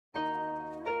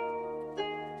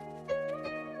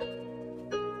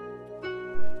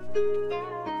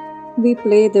We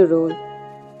play the role.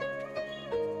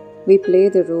 We play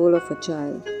the role of a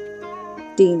child,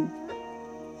 teen,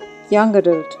 young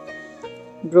adult,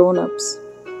 grown ups,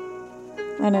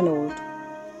 and an old.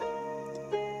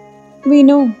 We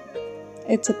know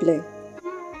it's a play.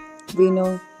 We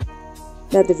know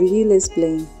that the real is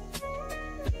playing.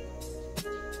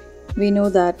 We know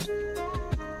that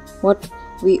what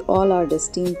we all are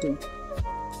destined to,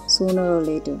 sooner or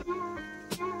later.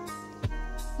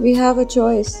 We have a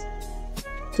choice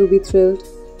to be thrilled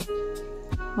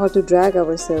or to drag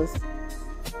ourselves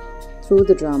through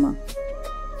the drama.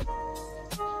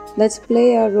 Let's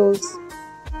play our roles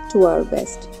to our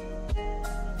best.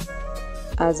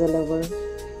 As a lover,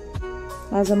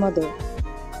 as a mother,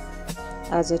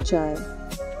 as a child,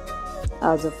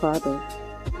 as a father,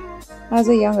 as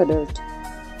a young adult,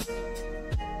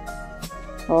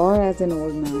 or as an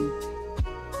old man.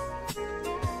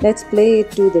 Let's play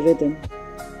it to the rhythm.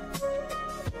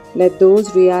 Let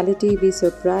those reality be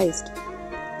surprised.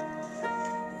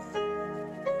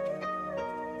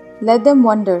 Let them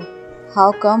wonder,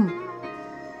 how come?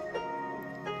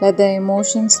 Let the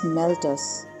emotions melt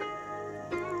us.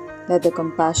 Let the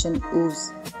compassion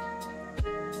ooze.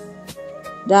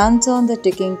 Dance on the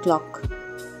ticking clock.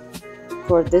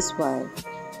 For this while,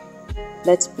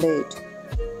 let's play it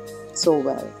so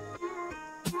well.